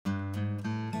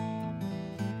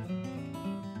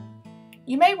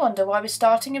You may wonder why we're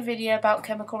starting a video about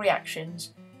chemical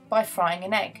reactions by frying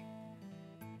an egg.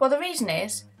 Well, the reason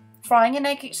is, frying an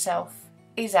egg itself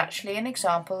is actually an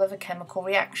example of a chemical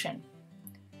reaction.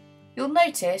 You'll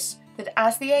notice that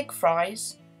as the egg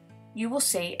fries, you will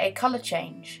see a colour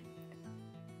change.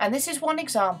 And this is one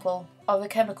example of a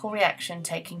chemical reaction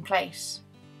taking place.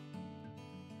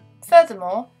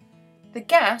 Furthermore, the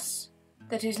gas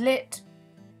that is lit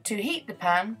to heat the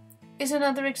pan is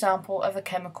another example of a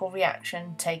chemical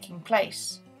reaction taking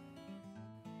place.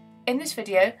 In this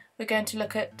video, we're going to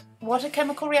look at what a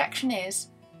chemical reaction is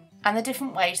and the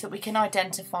different ways that we can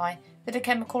identify that a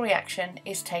chemical reaction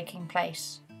is taking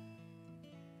place.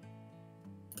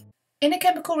 In a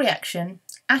chemical reaction,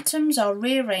 atoms are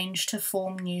rearranged to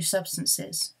form new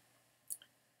substances.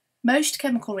 Most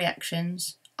chemical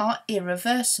reactions are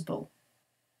irreversible.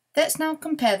 Let's now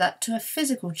compare that to a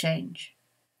physical change.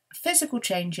 Physical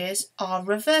changes are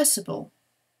reversible.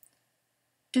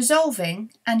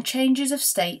 Dissolving and changes of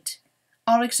state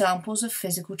are examples of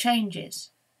physical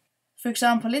changes. For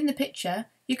example, in the picture,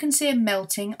 you can see a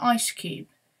melting ice cube.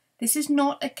 This is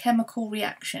not a chemical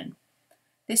reaction.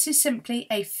 This is simply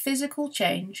a physical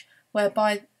change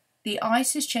whereby the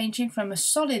ice is changing from a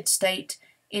solid state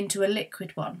into a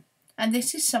liquid one. And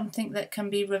this is something that can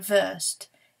be reversed.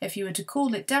 If you were to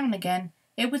cool it down again,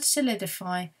 it would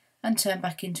solidify and turn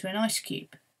back into an ice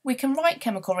cube. We can write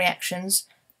chemical reactions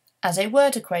as a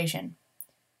word equation.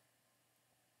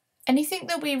 Anything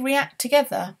that we react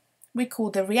together, we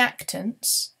call the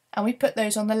reactants, and we put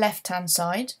those on the left-hand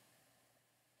side.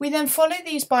 We then follow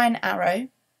these by an arrow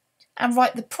and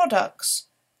write the products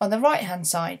on the right-hand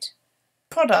side.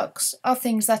 Products are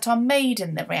things that are made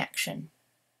in the reaction.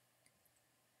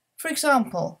 For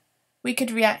example, we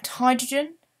could react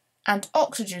hydrogen and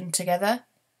oxygen together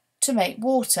to make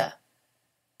water.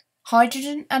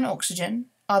 Hydrogen and oxygen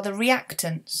are the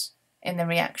reactants in the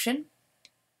reaction,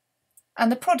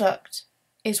 and the product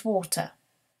is water.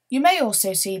 You may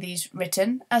also see these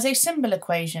written as a symbol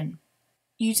equation,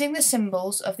 using the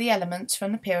symbols of the elements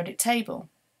from the periodic table.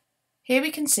 Here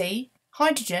we can see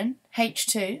hydrogen,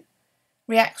 H2,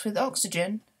 reacts with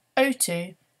oxygen,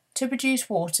 O2, to produce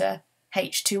water,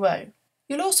 H2O.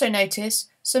 You'll also notice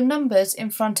some numbers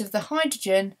in front of the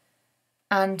hydrogen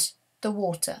and the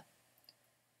water.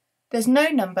 There's no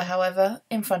number, however,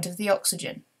 in front of the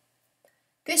oxygen.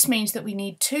 This means that we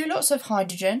need 2 lots of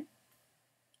hydrogen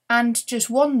and just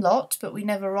 1 lot, but we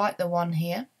never write the 1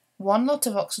 here, 1 lot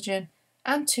of oxygen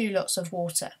and 2 lots of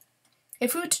water.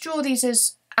 If we were to draw these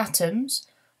as atoms,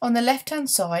 on the left-hand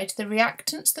side, the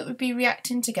reactants that would be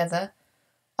reacting together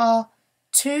are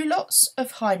 2 lots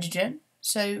of hydrogen,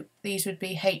 so these would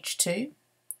be H2,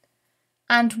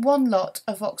 and 1 lot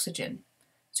of oxygen.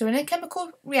 So in a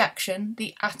chemical reaction,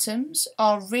 the atoms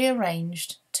are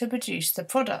rearranged to produce the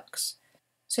products.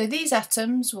 So these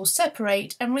atoms will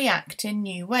separate and react in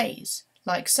new ways,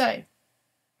 like so,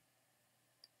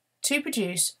 to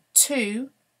produce 2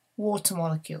 water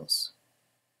molecules.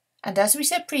 And as we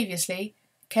said previously,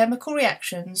 chemical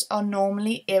reactions are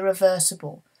normally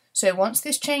irreversible. So once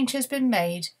this change has been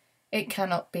made, it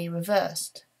cannot be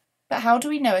reversed. But how do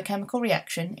we know a chemical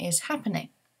reaction is happening?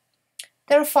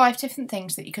 There are 5 different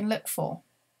things that you can look for.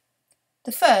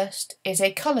 The first is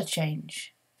a colour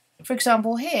change. For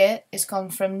example, here it's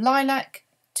gone from lilac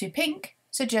to pink,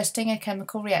 suggesting a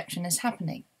chemical reaction is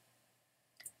happening.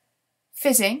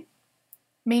 Fizzing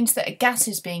means that a gas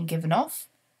is being given off,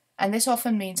 and this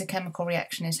often means a chemical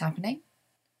reaction is happening.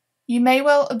 You may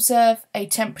well observe a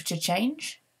temperature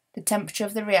change. The temperature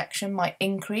of the reaction might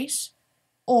increase,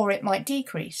 or it might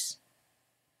decrease.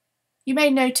 You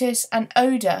may notice an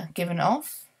odour given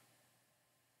off,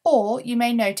 or you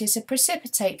may notice a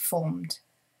precipitate formed.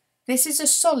 This is a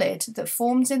solid that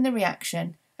forms in the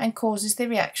reaction and causes the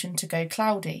reaction to go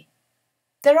cloudy.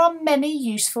 There are many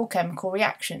useful chemical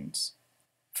reactions.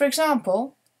 For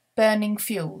example, burning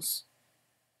fuels.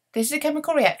 This is a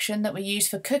chemical reaction that we use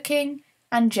for cooking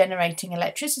and generating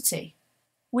electricity.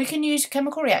 We can use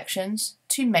chemical reactions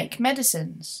to make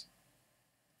medicines.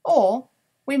 Or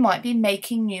we might be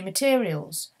making new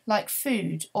materials, like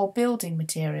food or building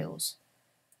materials.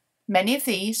 Many of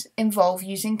these involve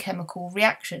using chemical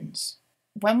reactions.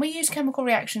 When we use chemical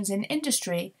reactions in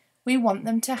industry, we want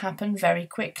them to happen very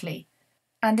quickly.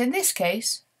 And in this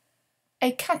case,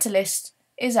 a catalyst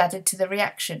is added to the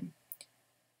reaction.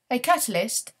 A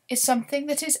catalyst is something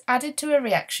that is added to a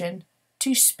reaction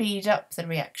to speed up the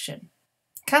reaction.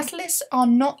 Catalysts are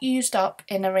not used up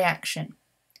in a reaction,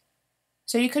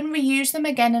 so you can reuse them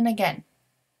again and again.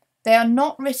 They are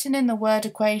not written in the word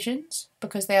equations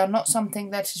because they are not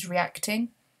something that is reacting.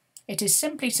 It is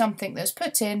simply something that's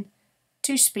put in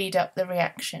to speed up the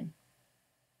reaction.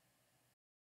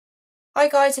 Hi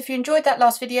guys, if you enjoyed that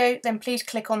last video, then please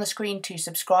click on the screen to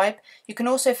subscribe. You can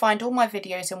also find all my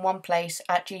videos in one place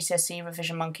at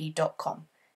gcserevisionmonkey.com.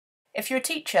 If you're a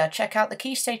teacher, check out the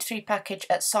Key Stage 3 package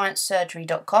at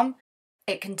sciencesurgery.com.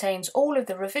 It contains all of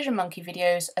the Revision Monkey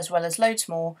videos as well as loads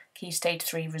more Key Stage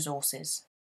 3 resources.